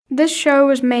This show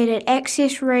was made at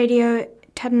Access Radio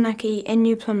Taranaki in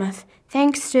New Plymouth,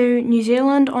 thanks to New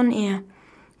Zealand On Air.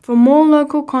 For more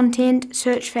local content,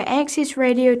 search for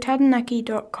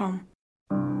accessradiotaranaki.com.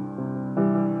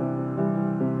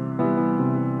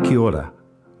 Kia ora,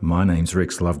 my name's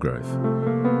Rex Lovegrove,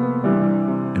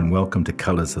 and welcome to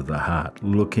Colours of the Heart,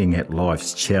 looking at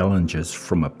life's challenges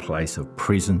from a place of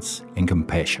presence and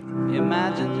compassion.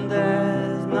 Imagine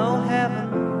there's no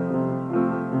heaven.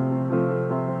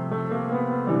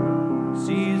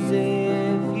 See as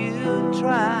if you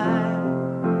try.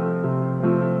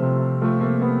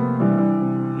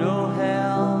 No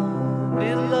hell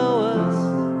below us.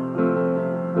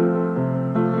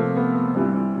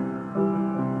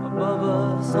 Above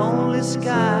us only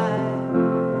sky.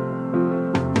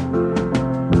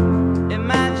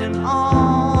 Imagine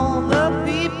all the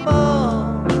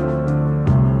people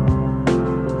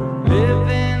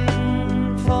living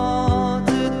for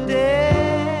today.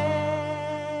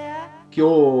 Kia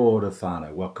ora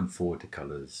whānau, welcome forward to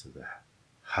Colours of the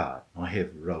Heart. I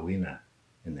have Rowena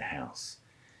in the house.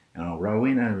 Now,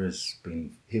 Rowena has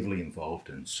been heavily involved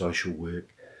in social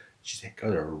work. She's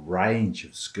got a range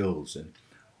of skills, and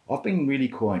I've been really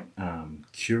quite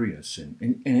curious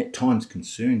and at times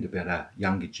concerned about our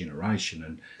younger generation.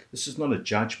 And this is not a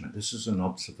judgment, this is an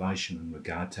observation in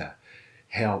regard to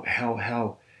how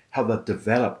they've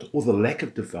developed, or the lack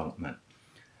of development.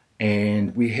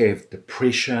 And we have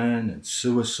depression and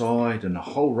suicide and a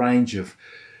whole range of,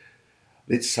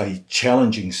 let's say,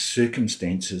 challenging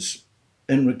circumstances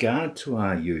in regard to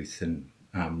our youth. And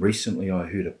recently I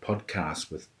heard a podcast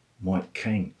with Mike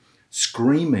King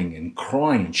screaming and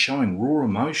crying and showing raw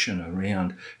emotion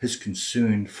around his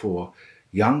concern for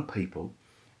young people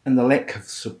and the lack of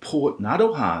support and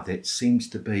aroha that seems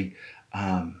to be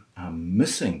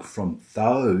missing from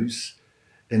those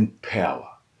in power.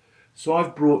 So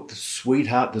I've brought the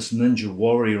sweetheart, this ninja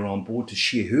warrior, on board to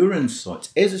share her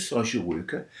insights as a social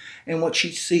worker and what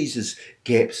she sees as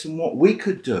gaps and what we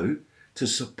could do to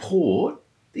support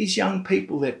these young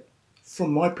people that,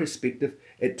 from my perspective,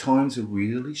 at times are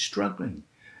really struggling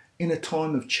in a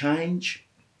time of change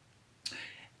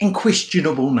and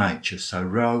questionable nature. So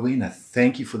Rowena,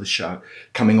 thank you for the show,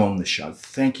 coming on the show.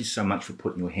 Thank you so much for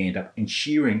putting your hand up and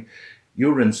sharing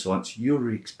your insights, your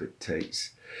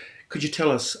expertise. Could you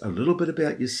tell us a little bit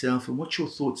about yourself and what's your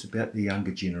thoughts about the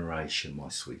younger generation, my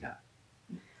sweetheart?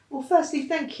 Well, firstly,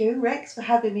 thank you, Rex, for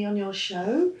having me on your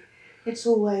show. It's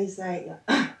always an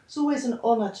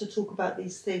honour to talk about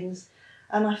these things,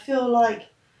 and I feel like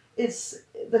it's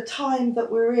the time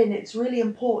that we're in. It's really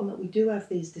important that we do have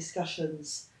these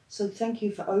discussions. So thank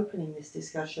you for opening this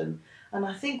discussion. And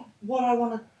I think what I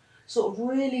want to sort of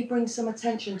really bring some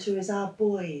attention to is our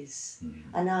boys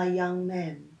and our young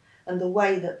men and the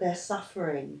way that they're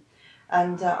suffering.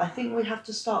 And I think we have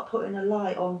to start putting a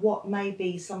light on what may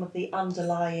be some of the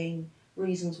underlying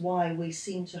reasons why we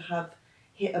seem to have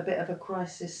hit a bit of a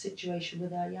crisis situation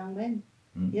with our young men.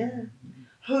 Yeah.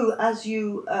 Who, as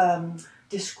you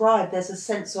described, there's a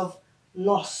sense of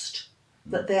lost,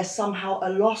 that they're somehow a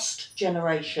lost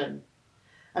generation.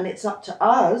 And it's up to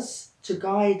us to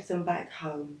guide them back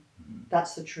home.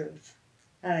 That's the truth.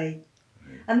 Hey.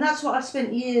 And that's what I've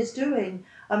spent years doing.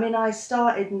 I mean, I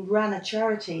started and ran a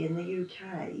charity in the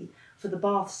UK for the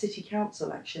Bath City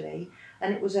Council, actually,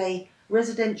 and it was a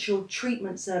residential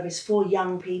treatment service for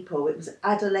young people. It was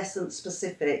adolescent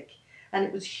specific, and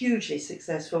it was hugely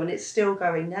successful, and it's still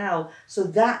going now. So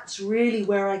that's really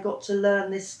where I got to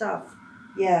learn this stuff.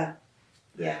 Yeah.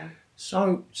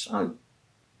 So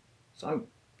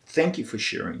thank you for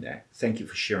sharing that. Thank you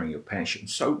for sharing your passion.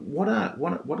 So what are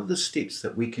the steps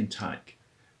that we can take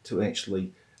to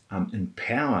actually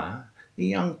empower the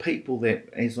young people that,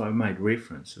 as I made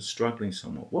reference, are struggling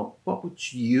somewhat? What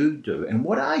would you do, and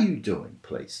what are you doing,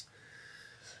 please?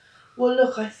 Well,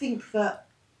 look, I think that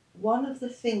one of the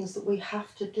things that we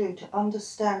have to do to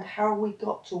understand how we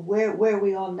got to where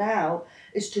we are now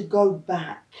is to go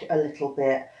back a little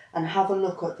bit and have a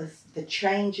look at the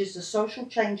changes, the social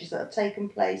changes that have taken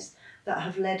place that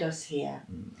have led us here.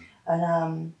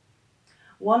 And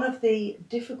one of the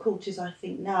difficulties, I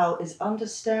think, now is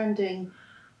understanding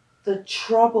the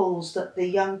troubles that the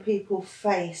young people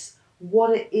face,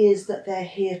 what it is that they're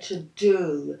here to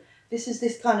do. This is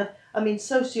this kind of,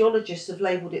 sociologists have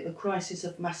labelled it the crisis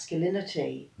of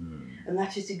masculinity. And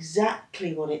that is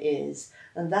exactly what it is.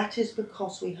 And that is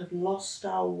because we have lost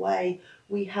our way.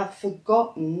 We have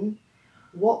forgotten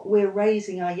what we're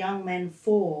raising our young men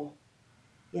for.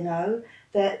 You know,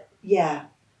 that,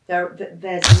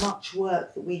 there's much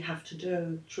work that we have to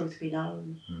do, truth be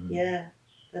known. Yeah,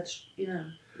 that's,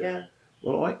 yeah.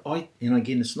 Well, and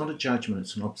again, it's not a judgment,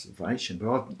 it's an observation,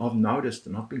 but I've noticed,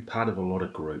 and I've been part of a lot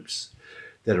of groups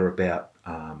that are about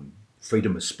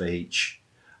freedom of speech,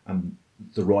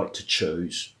 the right to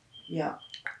choose. Yeah.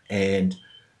 And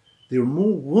there are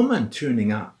more women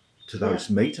turning up to those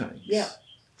meetings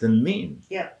than men.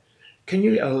 Yeah. Can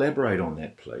you elaborate on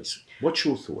that, please? What's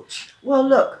your thoughts? Well,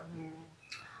 look,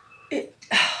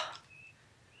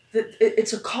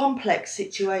 it's a complex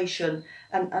situation,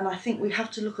 and I think we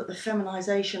have to look at the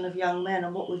feminisation of young men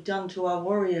and what we've done to our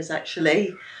warriors,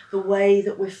 actually, the way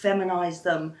that we've feminised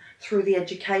them through the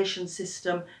education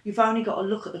system. You've only got to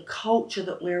look at the culture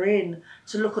that we're in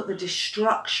to look at the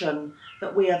destruction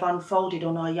that we have unfolded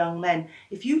on our young men.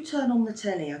 If you turn on the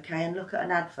telly, okay, and look at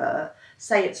an advert,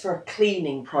 say it's for a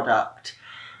cleaning product,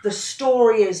 the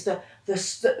story is the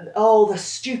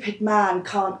stupid man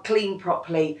can't clean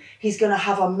properly. He's going to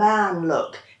have a man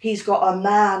look. He's got a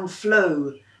man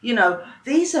flu. You know,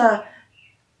 these are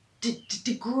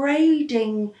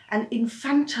degrading and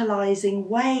infantilizing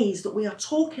ways that we are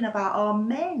talking about our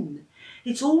men.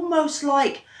 It's almost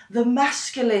like the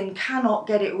masculine cannot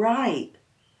get it right.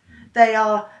 They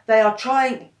are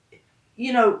trying,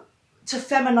 you know, to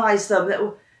feminize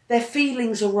them. Their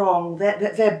feelings are wrong.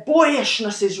 Their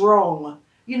boyishness is wrong.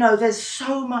 You know, there's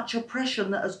so much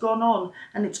oppression that has gone on,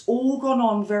 and it's all gone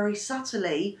on very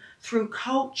subtly through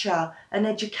culture and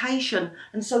education.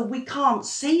 And so we can't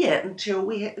see it until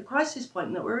we hit the crisis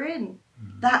point that we're in.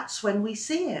 That's when we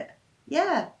see it.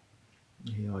 Yeah.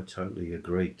 Yeah, I totally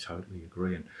agree.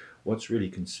 And what's really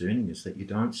concerning is that you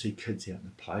don't see kids out in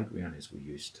the playground as we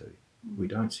used to. We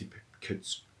don't see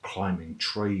kids climbing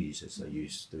trees as they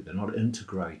used to. They're not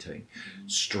integrating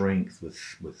strength with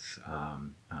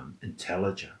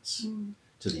intelligence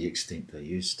to the extent they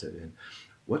used to. And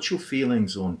what's your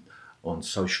feelings on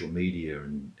social media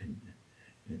and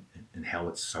how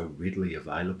it's so readily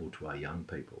available to our young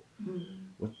people?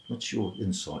 What's your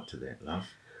insight to that, love?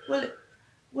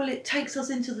 Well, it takes us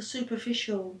into the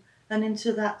superficial and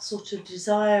into that sort of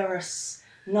desirous,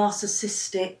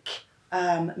 narcissistic,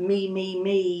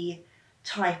 me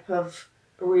type of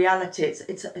reality.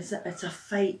 It's a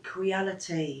fake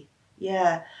reality,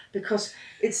 yeah, because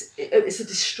it's a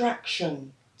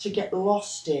distraction to get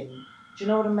lost in. Do you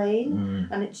know what I mean?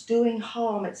 And it's doing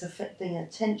harm. It's affecting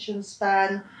attention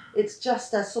span. It's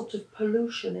just a sort of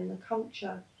pollution in the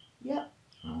culture. Yeah,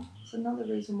 it's another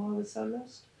reason why we're so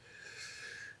lost.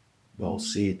 Well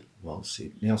said.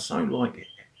 Now, so like,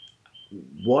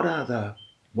 what are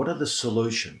the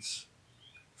solutions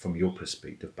from your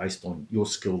perspective, based on your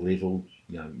skill level,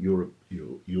 you know,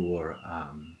 your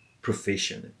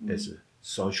profession as a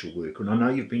social worker? And I know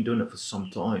you've been doing it for some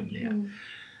time now.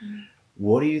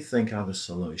 What do you think are the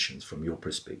solutions from your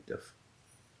perspective?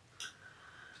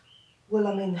 Well,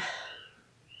 I mean,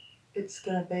 it's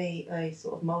going to be a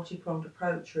sort of multi-pronged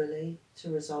approach, really,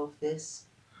 to resolve this.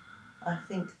 I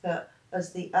think that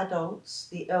as the adults,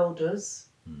 the elders,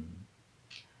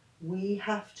 we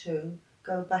have to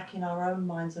go back in our own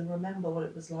minds and remember what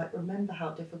it was like. Remember how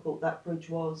difficult that bridge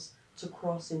was to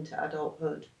cross into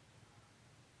adulthood.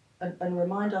 And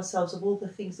remind ourselves of all the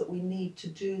things that we need to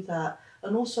do that.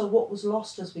 And also what was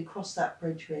lost as we crossed that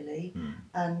bridge, really.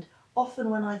 And often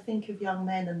when I think of young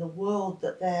men and the world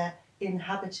that they're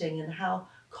inhabiting and how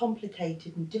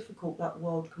complicated and difficult that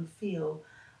world can feel,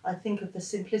 I think of the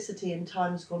simplicity in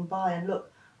times gone by. And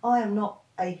look, I am not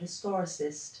a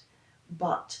historicist,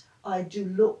 but I do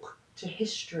look to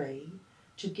history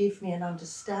to give me an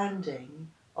understanding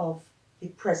of the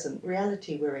present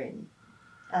reality we're in.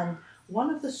 And one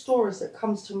of the stories that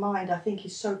comes to mind, I think,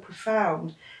 is so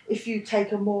profound if you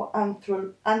take a more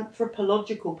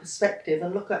anthropological perspective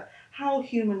and look at how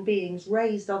human beings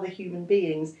raised other human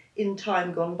beings in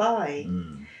time gone by.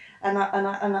 And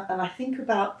I think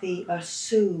about the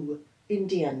Sioux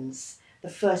Indians, the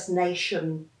First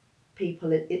Nation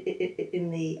people in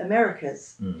the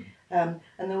Americas. And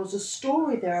there was a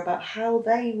story there about how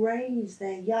they raise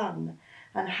their young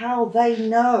and how they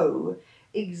know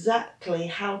exactly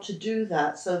how to do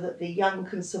that so that the young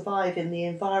can survive in the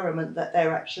environment that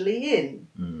they're actually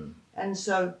in. And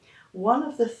so one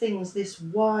of the things this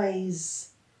wise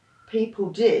people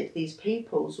did, these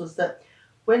peoples, was that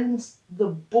when the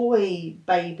boy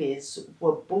babies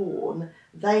were born,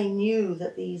 they knew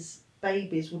that these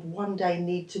babies would one day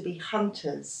need to be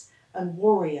hunters and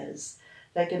warriors.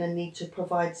 They're going to need to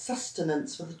provide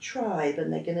sustenance for the tribe,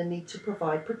 and they're going to need to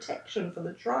provide protection for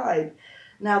the tribe.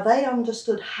 Now, they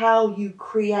understood how you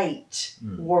create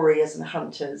warriors and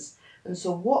hunters. And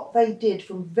so what they did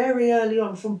from very early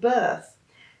on, from birth,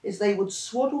 is they would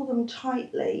swaddle them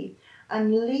tightly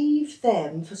and leave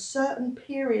them for certain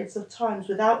periods of times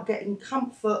without getting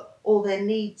comfort or their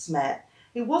needs met.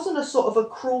 It wasn't a sort of a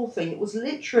cruel thing. It was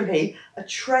literally a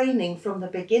training from the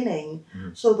beginning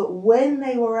so that when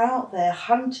they were out there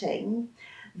hunting,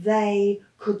 they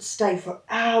could stay for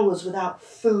hours without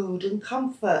food and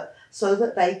comfort so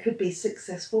that they could be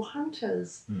successful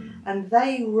hunters. And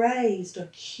they raised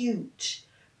acute,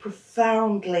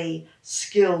 profoundly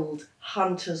skilled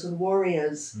hunters and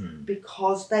warriors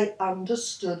because they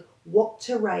understood what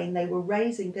terrain they were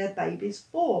raising their babies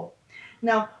for.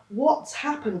 Now, what's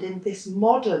happened in this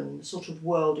modern sort of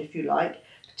world, if you like,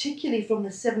 particularly from the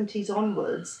 70s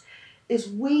onwards, is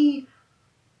we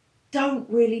don't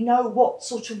really know what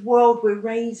sort of world we're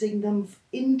raising them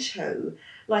into.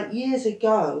 Like years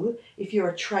ago, if you're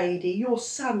a tradie, your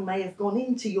son may have gone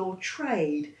into your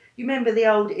trade. You remember the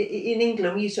old, in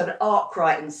England, we used to have an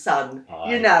Arkwright & Son,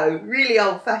 you know, really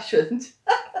old-fashioned.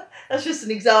 That's just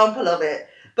an example of it.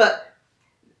 But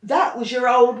that was your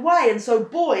old way, and so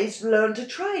boys learned to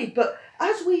trade. But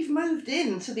as we've moved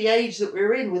into the age that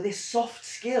we're in with these soft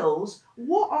skills,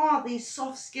 what are these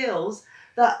soft skills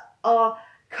that are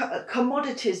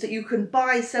commodities that you can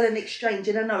buy, sell and exchange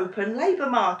in an open labour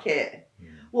market?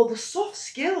 Well, the soft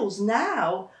skills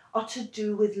now are to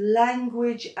do with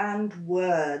language and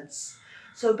words.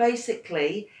 So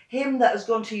basically, him that has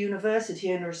gone to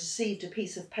university and has received a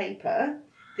piece of paper,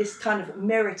 this kind of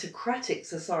meritocratic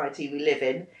society we live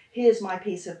in, here's my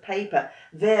piece of paper,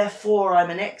 therefore I'm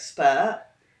an expert.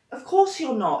 Of course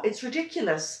you're not. It's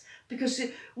ridiculous because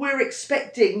we're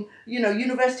expecting, you know,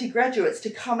 university graduates to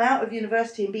come out of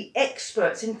university and be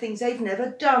experts in things they've never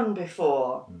done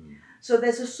before. So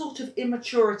there's a sort of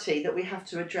immaturity that we have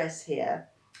to address here.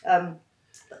 The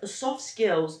soft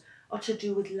skills are to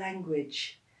do with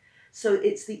language. So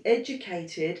it's the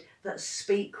educated that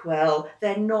speak well.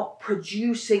 They're not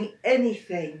producing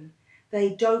anything. They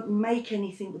don't make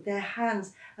anything with their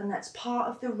hands. And that's part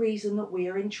of the reason that we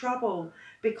are in trouble,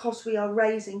 because we are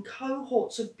raising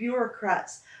cohorts of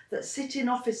bureaucrats that sit in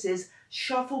offices,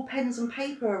 shuffle pens and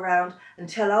paper around and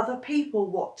tell other people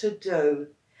what to do.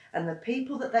 And the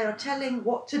people that they are telling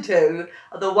what to do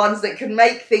are the ones that can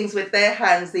make things with their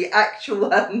hands, the actual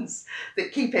ones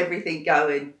that keep everything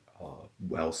going. Oh,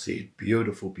 well said.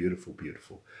 Beautiful, beautiful,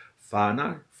 beautiful.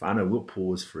 Whānau, we'll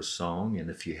pause for a song, and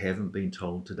if you haven't been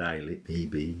told today, let me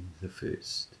be the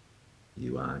first.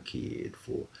 You are cared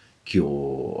for. Kia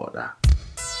ora.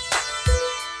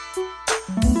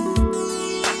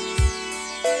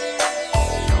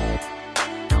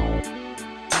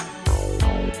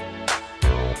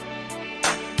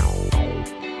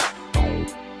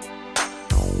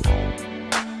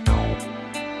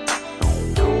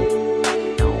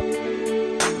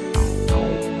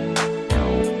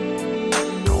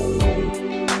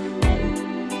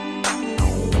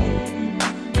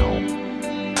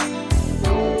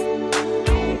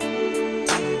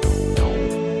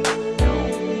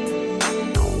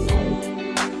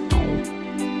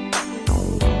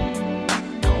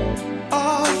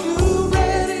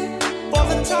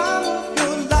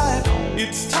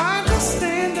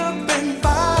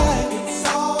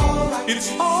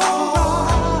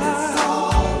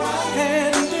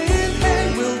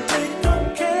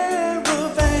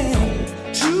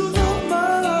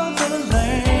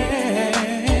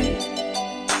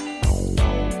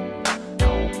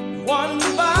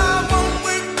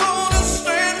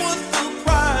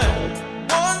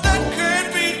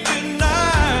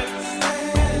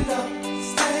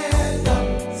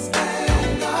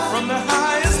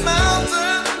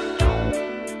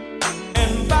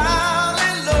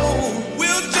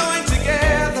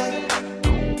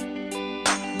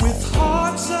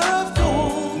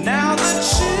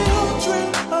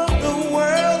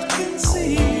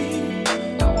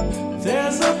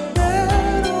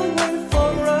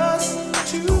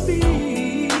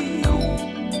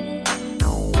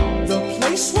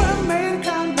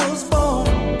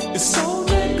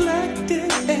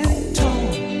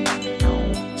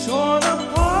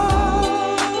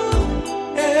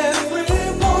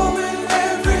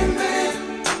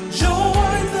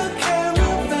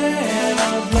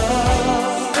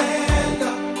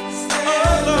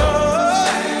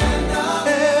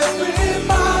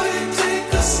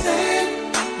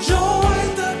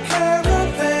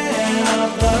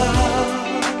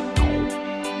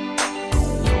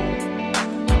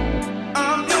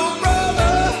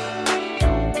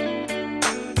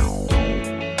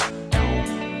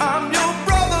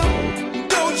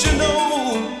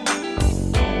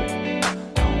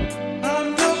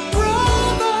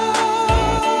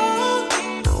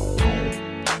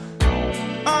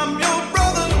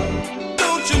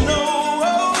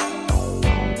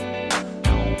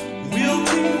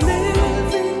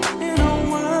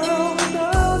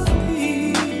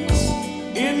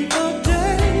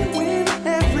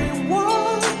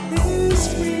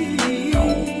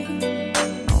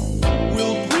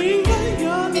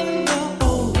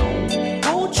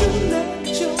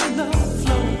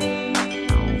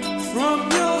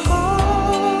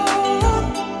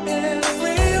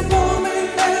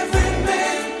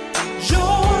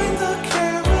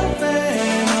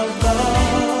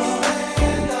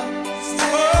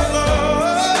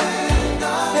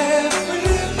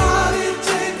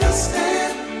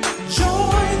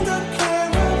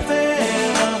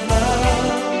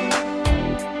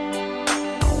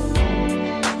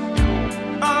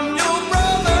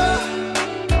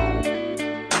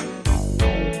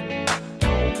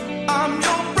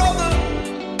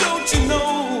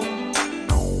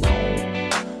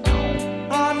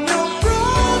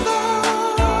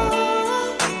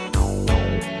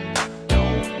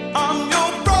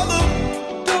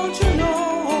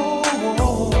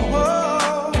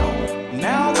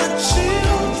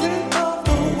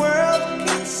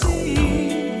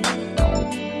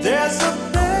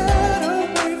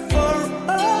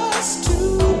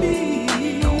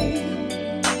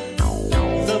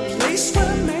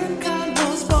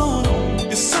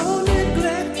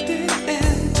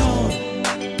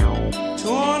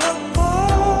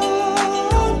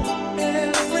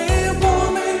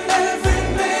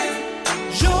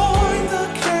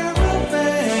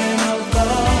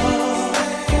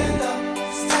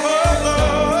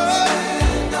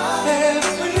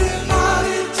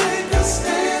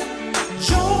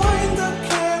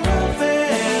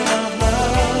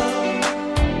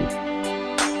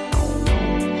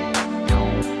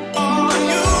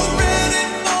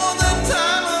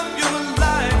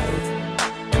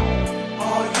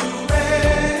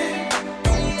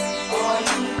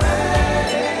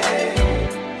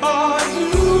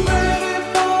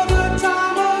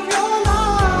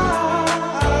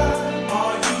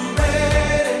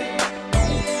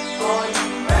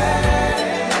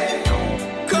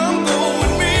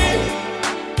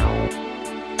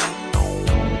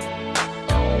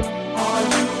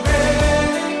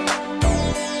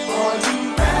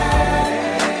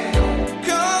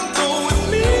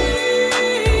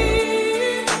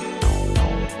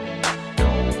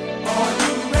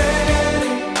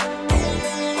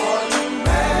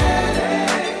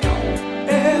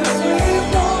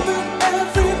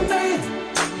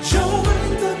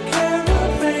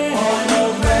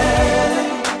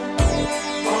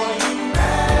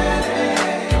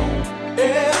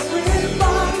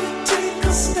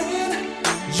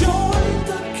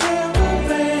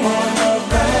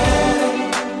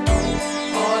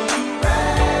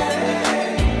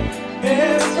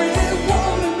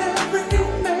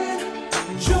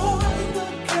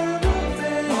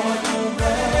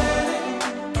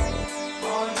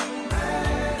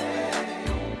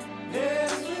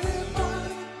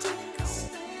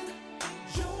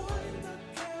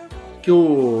 Kia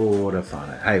ora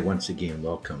whānau. Hey, once again,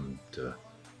 welcome to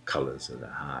Colours of the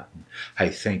Heart. Hey,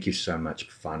 thank you so much,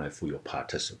 whānau, for your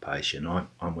participation.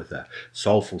 I'm with a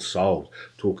soulful soul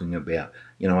talking about,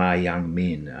 our young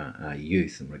men, our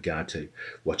youth, in regard to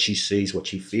what she sees, what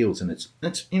she feels, and it's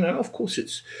of course,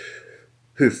 it's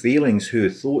her feelings, her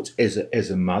thoughts as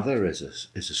a mother, as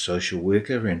a social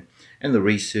worker, and the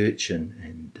research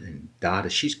and data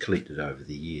she's collected over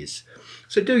the years.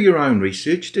 So do your own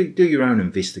research, do your own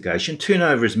investigation, turn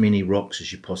over as many rocks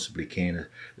as you possibly can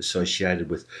associated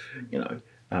with,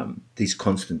 these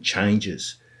constant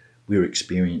changes we're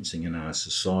experiencing in our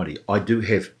society. I do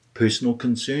have personal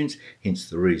concerns, hence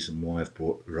the reason why I've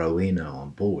brought Rowena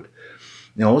on board.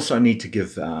 Now, I also need to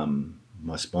give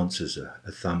my sponsors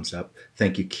a thumbs up.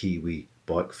 Thank you, Kiwi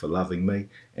Bike, for loving me,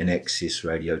 and Access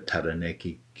Radio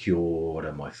Taranaki. Kia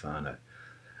ora, my whānau.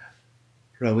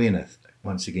 Rowena,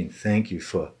 once again, thank you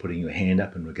for putting your hand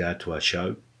up in regard to our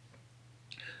show.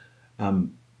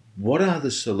 What are the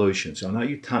solutions? I know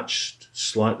you touched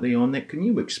slightly on that. Can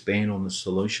you expand on the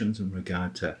solutions in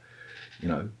regard to,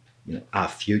 our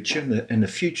future and the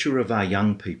future of our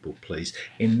young people, please?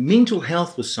 And mental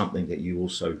health was something that you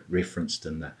also referenced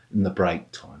in the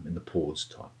break time, in the pause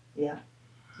time.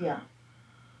 Yeah.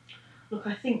 Look,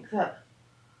 I think that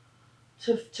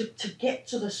to get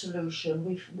to the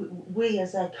solution, we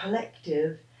as a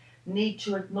collective need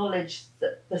to acknowledge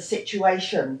the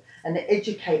situation and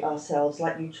educate ourselves,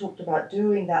 like you talked about,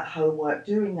 doing that homework,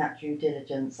 doing that due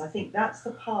diligence. I think that's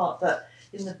the part that,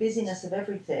 in the busyness of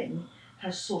everything,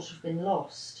 has sort of been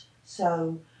lost.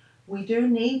 So we do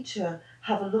need to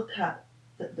have a look at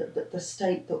the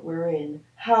state that we're in,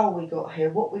 how we got here,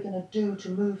 what we're going to do to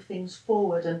move things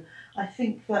forward. And I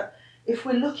think that if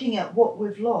we're looking at what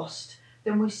we've lost,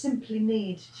 then we simply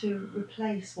need to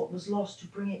replace what was lost to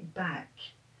bring it back.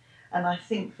 And I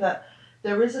think that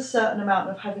there is a certain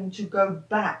amount of having to go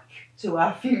back to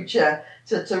our future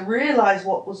to realise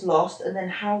what was lost, and then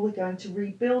how we're going to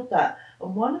rebuild that.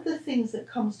 And one of the things that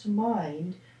comes to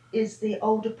mind is the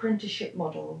old apprenticeship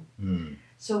model.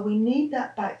 So we need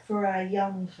that back for our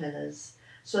young fellas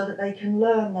so that they can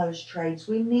learn those trades.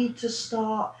 We need to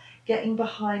start getting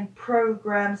behind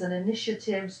programs and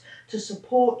initiatives to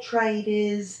support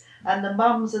tradies and the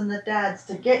mums and the dads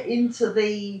to get into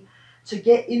the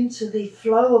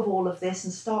flow of all of this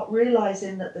and start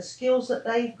realising that the skills that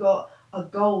they've got are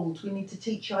gold. We need to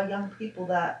teach our young people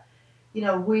that.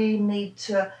 We need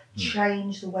to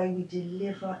change the way we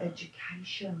deliver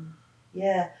education.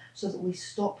 So that we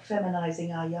stop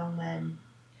feminising our young men.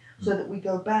 So that we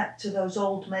go back to those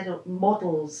old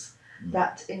models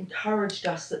that encouraged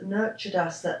us, that nurtured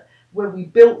us, that where we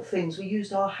built things, we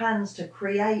used our hands to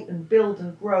create and build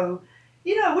and grow.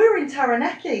 We're in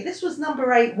Taranaki. This was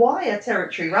number 8 wire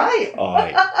territory, right?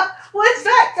 Aye. Where's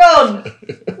that gone?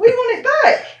 We want it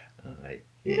back. Aye.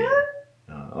 Yeah.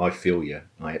 I feel you.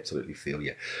 I absolutely feel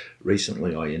you.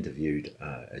 Recently, I interviewed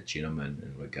a gentleman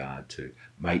in regard to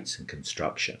mates in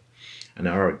construction, and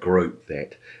they're a group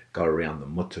that go around the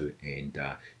mutu and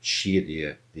share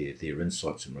their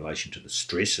insights in relation to the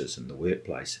stresses in the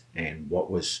workplace. And what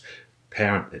was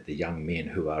apparent that the young men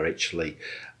who are actually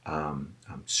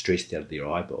stressed out of their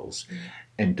eyeballs,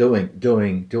 and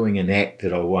doing an act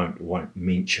that I won't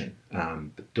mention,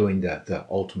 but doing the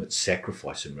ultimate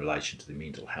sacrifice in relation to the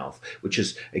mental health, which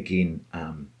is again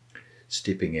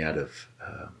stepping out of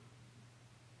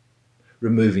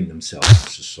removing themselves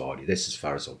from society. That's as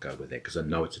far as I'll go with that, because I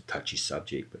know it's a touchy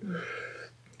subject.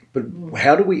 But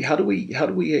how do we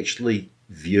actually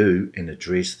view and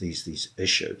address these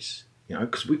issues?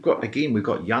 Because we've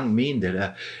got young men that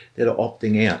are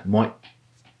opting out. Mike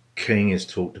King has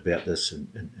talked about this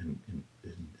in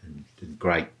a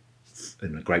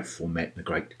great format,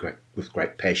 with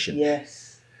great passion.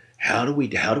 Yes. How do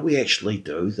we actually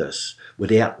do this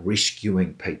without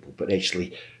rescuing people, but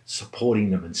actually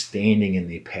supporting them and standing in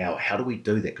their power? How do we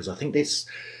do that? Because I think that's,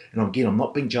 and again, I'm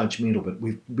not being judgmental, but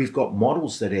we've got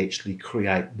models that actually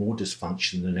create more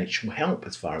dysfunction than actual help,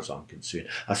 as far as I'm concerned.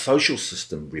 Our social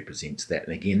system represents that.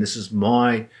 And again, this is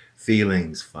my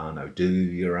feelings, whānau. Do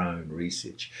your own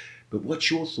research. But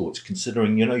what's your thoughts,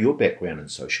 considering, your background in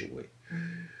social work?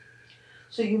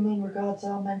 So you mean regards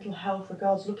our mental health,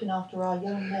 regards looking after our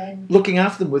young men? Looking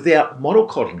after them without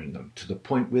mollycoddling them to the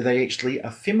point where they actually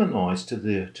are feminised to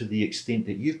the extent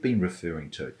that you've been referring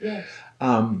to. Yes.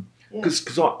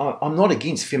 Because I'm not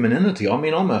against femininity. I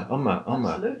mean, I'm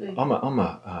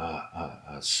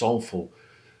a soulful,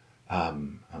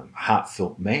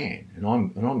 heartfelt man, and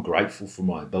I'm grateful for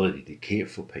my ability to care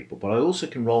for people. But I also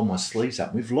can roll my sleeves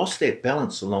up. We've lost that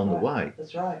balance along the way.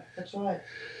 That's right.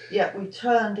 Yeah, we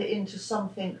turned it into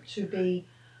something to be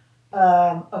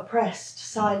oppressed,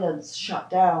 silenced, shut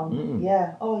down. Mm.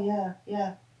 Yeah, oh yeah,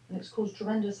 yeah. And it's caused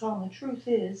tremendous harm. The truth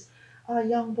is, our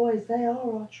young boys, they are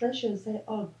our treasures. They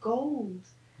are gold.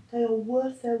 They are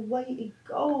worth their weight in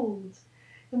gold.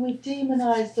 And we've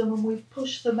demonised them and we've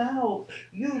pushed them out.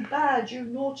 You bad, you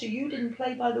naughty, you didn't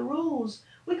play by the rules.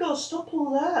 We got to stop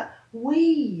all that.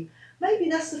 Maybe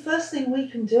that's the first thing we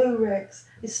can do, Rex,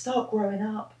 is start growing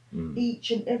up. Mm.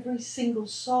 Each and every single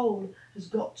soul has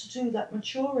got to do that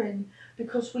maturing,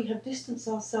 because we have distanced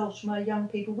ourselves from our young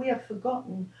people. We have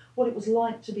forgotten what it was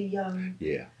like to be young.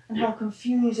 Yeah. And how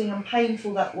confusing and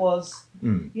painful that was.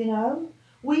 Mm. You know?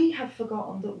 We have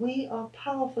forgotten that we are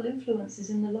powerful influences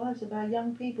in the lives of our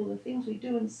young people, the things we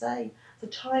do and say, the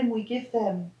time we give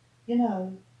them, you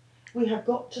know. We have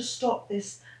got to stop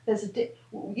this, this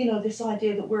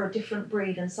idea that we're a different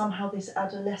breed and somehow this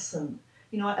adolescent.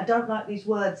 You know, I don't like these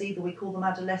words either, we call them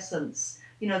adolescents.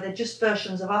 You know, they're just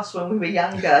versions of us when we were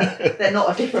younger. They're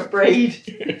not a different breed,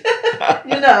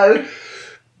 you know.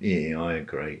 Yeah, I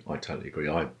agree. I totally agree.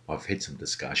 I've had some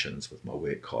discussions with my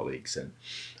work colleagues, and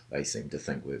they seem to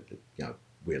think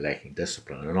we're lacking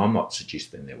discipline. And I'm not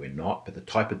suggesting that we're not, but the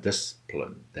type of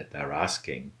discipline that they're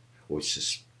asking, or it's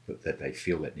just that they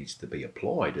feel that needs to be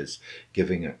applied, is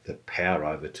giving it the power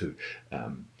over to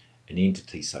an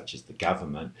entity such as the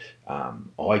government.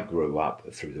 I grew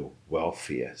up through the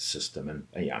welfare system, and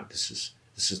this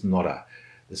is not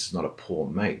a poor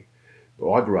me, but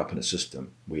I grew up in a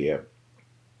system where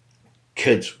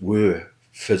kids were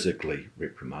physically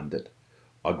reprimanded.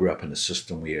 I grew up in a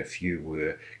system where if you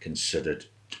were considered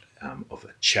of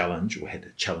a challenge or had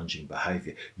a challenging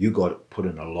behaviour, you got put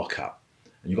in a lockup.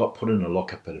 And you got put in a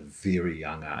lockup at a very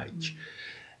young age.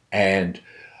 And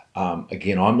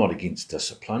again, I'm not against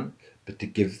discipline, but to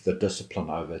give the discipline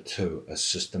over to a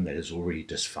system that is already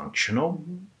dysfunctional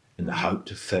in the hope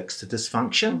to fix the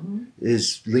dysfunction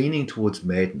is leaning towards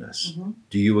madness.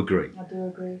 Do you agree? I do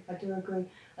agree.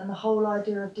 And the whole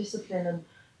idea of discipline and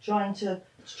trying to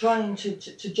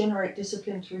generate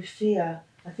discipline through fear,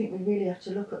 I think we really have to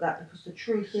look at that, because the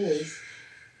truth is,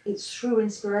 it's through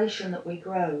inspiration that we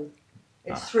grow.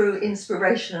 It's through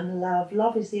inspiration and love.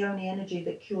 Love is the only energy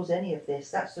that cures any of this.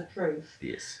 That's the truth.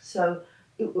 Yes. So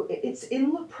it's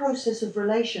in the process of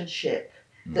relationship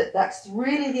that's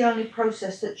really the only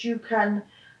process that you can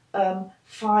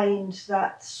find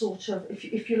that sort of,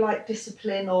 if you like,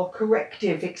 discipline or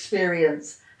corrective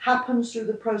experience happens through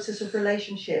the process of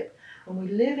relationship. And we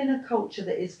live in a culture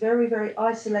that is very, very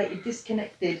isolated,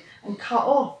 disconnected and cut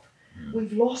off.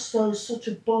 We've lost those sort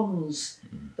of bonds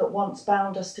that once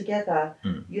bound us together,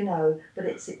 you know, but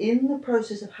it's in the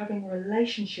process of having a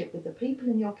relationship with the people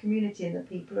in your community and the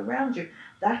people around you.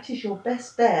 That is your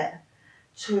best bet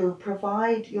to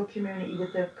provide your community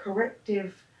with the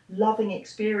corrective, loving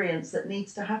experience that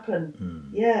needs to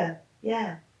happen. Yeah.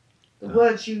 The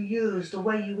words you use, the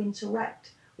way you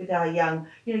interact with our young.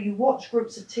 You know, you watch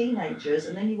groups of teenagers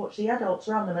and then you watch the adults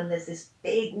around them and there's this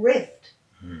big rift.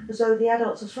 As though the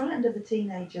adults are frightened of the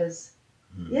teenagers.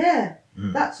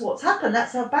 That's what's happened.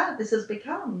 That's how bad this has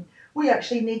become. We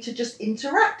actually need to just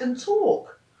interact and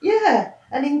talk.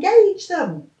 And engage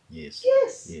them. Yes.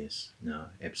 Yes. No,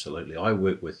 absolutely. I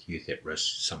worked with Youth at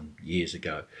Risk some years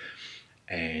ago,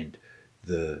 and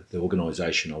the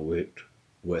organisation I worked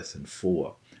with and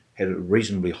for had a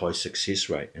reasonably high success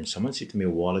rate. And someone said to me a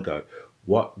while ago,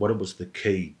 what was the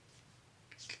key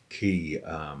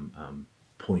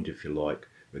point, if you like,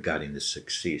 regarding the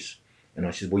success? And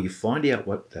I said, well, you find out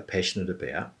what they're passionate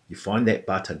about, you find that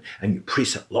button, and you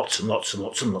press it lots and lots and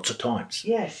lots and lots of times.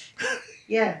 Yes.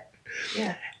 Yeah.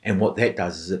 And what that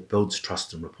does is it builds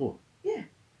trust and rapport. Yeah.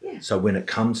 So when it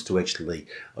comes to actually,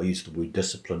 I use the word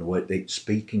discipline, or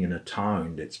speaking in a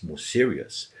tone that's more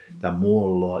serious, they're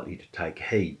more likely to take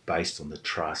heed based on the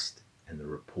trust and the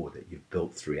rapport that you've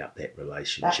built throughout that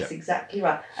relationship. That's exactly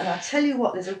right. And I tell you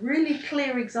what, there's a really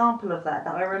clear example of that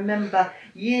I remember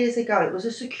years ago. It was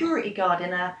a security guard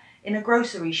in a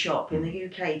grocery shop in the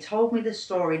UK told me the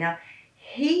story. Now,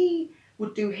 he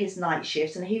would do his night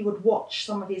shifts and he would watch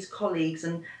some of his colleagues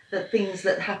and the things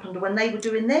that happened when they were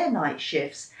doing their night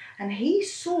shifts. And he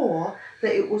saw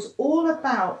that it was all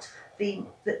about the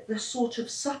sort of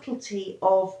subtlety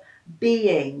of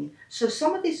being. So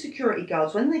some of these security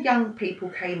guards, when the young people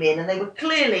came in and they were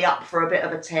clearly up for a bit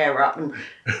of a tear up, and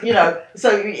you know,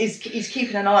 so he's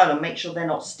keeping an eye on them, make sure they're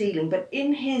not stealing. But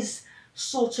in his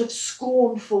sort of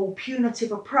scornful,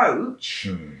 punitive approach,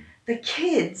 the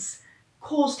kids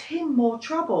caused him more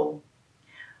trouble.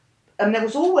 And there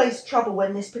was always trouble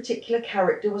when this particular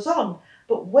character was on.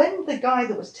 But when the guy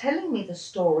that was telling me the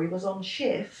story was on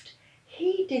shift,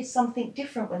 he did something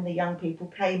different when the young people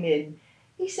came in.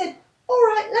 He said, All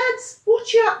right, lads,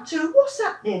 what you up to? What's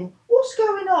happening? What's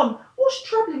going on? What's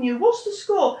troubling you? What's the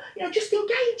score? Just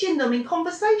engaging them in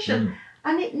conversation.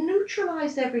 And it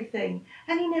neutralised everything.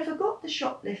 And he never got the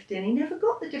shoplifting. He never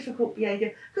got the difficult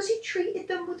behaviour because he treated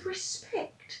them with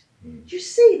respect. Do you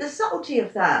see the subtlety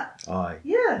of that? Aye.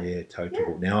 Yeah. Yeah, totally.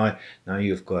 Yeah. Now, I know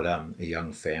you've got a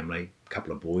young family, a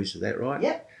couple of boys, is that right?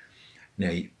 Yep.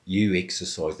 Now, you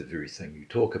exercise the very thing you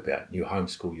talk about. You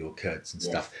homeschool your kids and Yes.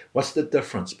 stuff. What's the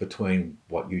difference between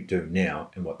what you do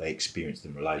now and what they experienced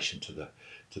in relation to the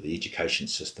education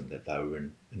system that they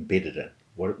were embedded in?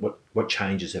 What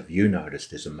changes have you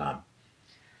noticed as a mum?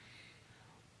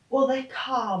 Well, they're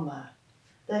calmer.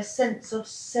 Their sense of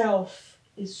self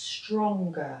is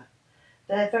stronger.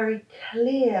 They're very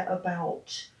clear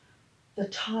about the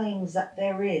times that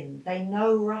they're in. They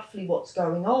know roughly what's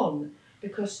going on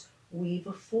because we've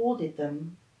afforded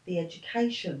them the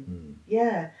education.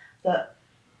 Yeah, the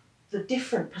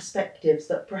different perspectives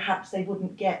that perhaps they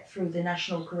wouldn't get through the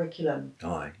national curriculum.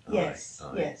 Aye. Yes.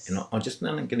 And I'm just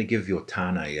going to give your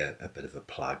Tane a bit of a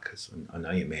plug because I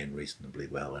know your man reasonably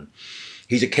well, and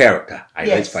he's a character. Hey,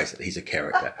 Yes. let's face it, he's a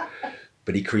character.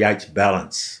 But he creates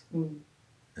balance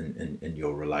in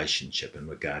your relationship in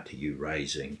regard to you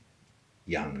raising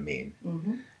young men.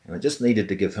 Mm-hmm. And I just needed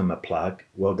to give him a plug.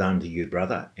 Well done to you,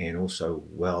 brother, and also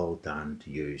well done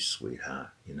to you, sweetheart.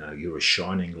 You're a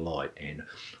shining light, and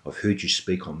I've heard you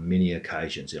speak on many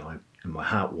occasions, and my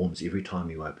heart warms every time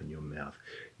you open your mouth.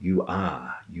 You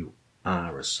are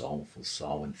a soulful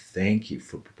soul, and thank you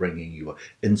for bringing your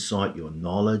insight, your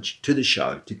knowledge to the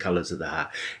show, to Colours of the Heart.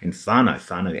 And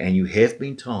whānau, and you have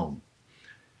been told,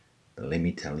 but let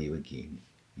me tell you again,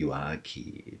 you are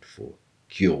cared for.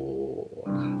 Kia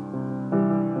ora.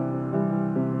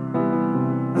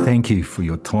 Thank you for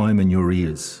your time and your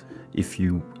ears. If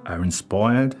you are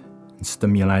inspired and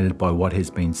stimulated by what has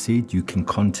been said, you can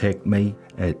contact me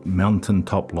at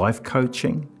Mountaintop Life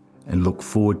Coaching and look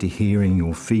forward to hearing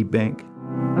your feedback.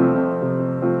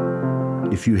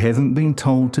 If you haven't been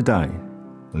told today,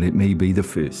 let me be the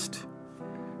first.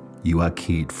 You are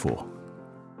cared for.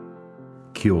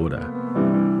 Kia ora.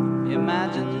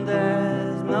 Imagine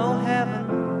there's no heaven.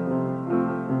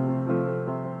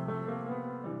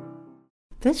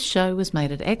 This show was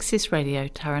made at Access Radio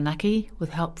Taranaki with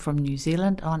help from New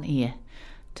Zealand On Air.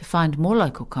 To find more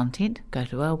local content, go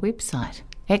to our website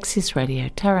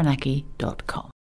accessradiotaranaki.com.